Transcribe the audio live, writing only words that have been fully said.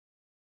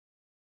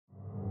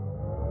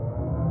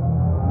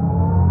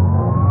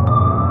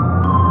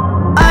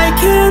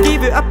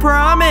give you a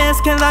promise,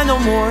 can't lie no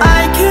more.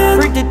 I can't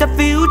predict the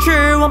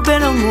future, won't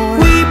bet no more.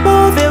 We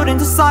both failed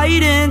into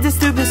sighting this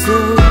stupid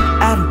soul.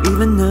 I don't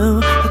even know,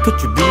 how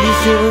could you be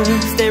sure?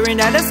 Staring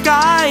at the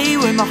sky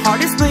when my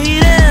heart is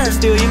bleeding.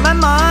 Still in my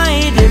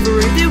mind, if it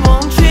really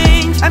won't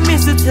change. I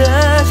miss the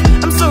touch,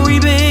 I'm sorry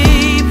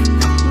babe.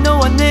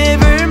 No, I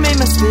never made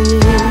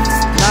mistakes.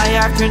 Night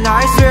after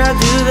night, swear I'll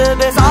do the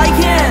best I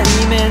can.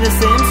 Remain the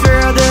same, swear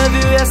I'll love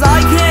you as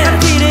I can.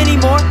 Not hate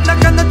anymore,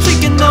 not gonna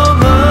chicken no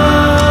more.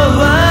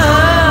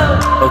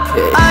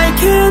 Okay. I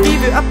can't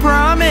give you a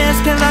promise,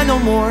 can't lie no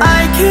more.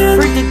 I can't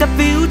predict the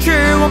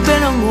future, won't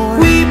bet no more.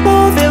 We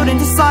both failed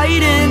into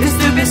sighting this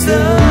stupid soul.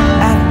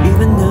 I don't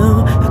even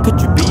know, how could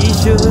you be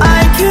sure?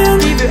 I can't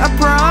give you a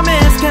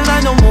promise, can't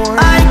lie no more.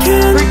 I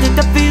can't predict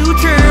the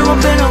future, won't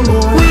bet no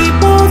more. We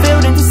both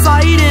failed into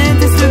sighting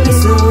this stupid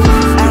soul.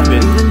 I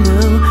don't even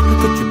know, how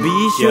could you be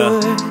sure?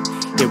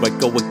 Yeah. Here I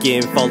go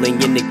again, falling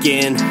in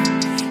again.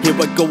 Here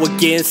I go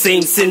again,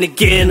 same sin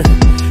again.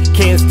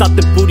 Can't stop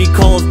the booty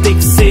calls,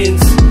 big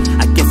sins.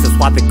 I guess that's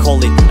why they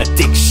call it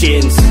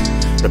addictions.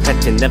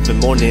 Repenting every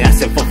morning,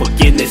 asking for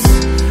forgiveness.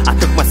 I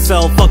took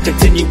myself, I'll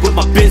continue with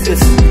my business.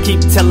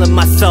 Keep telling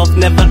myself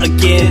never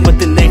again, but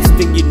the next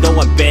thing you know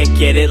I'm back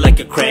at it like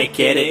a crack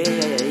at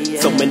it.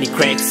 So many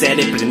cracks at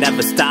it, but it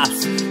never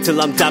stops. Till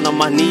I'm down on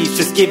my knees,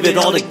 just give it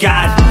all to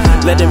God.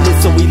 Let him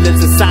in so he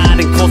lives inside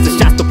and calls the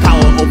shots to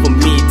power over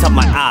me. Tell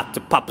my op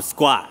to pop a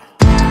squat.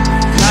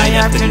 Night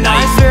after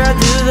night, swear I'll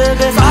do the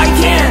best I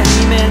can.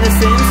 Remain the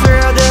same, swear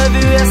I'll love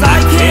you as I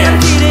can.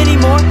 Not hate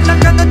anymore, not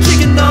gonna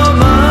chicken no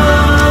more.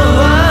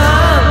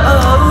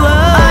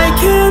 I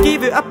can't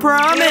give you a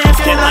promise,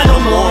 can't lie no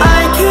more.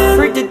 I can't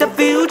predict the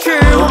future,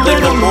 won't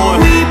bet no more.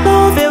 We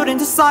both failed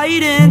into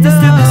sighting the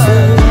stupid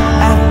soul.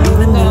 I don't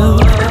even know,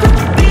 could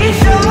you be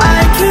sure?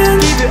 I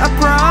can't give you a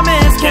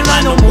promise, can't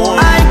lie no more.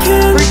 I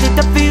can't predict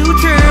the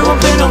future,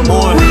 won't bet no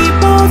more. We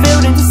both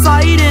failed into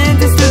sighting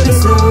the stupid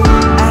soul.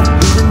 I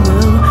don't even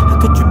know, how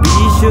could you be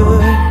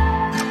sure?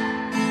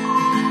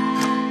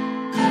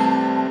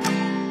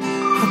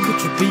 How could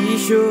you be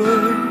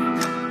sure?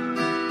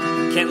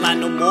 Can't lie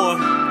no more.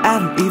 I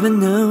don't even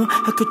know,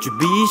 how could you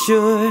be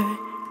sure?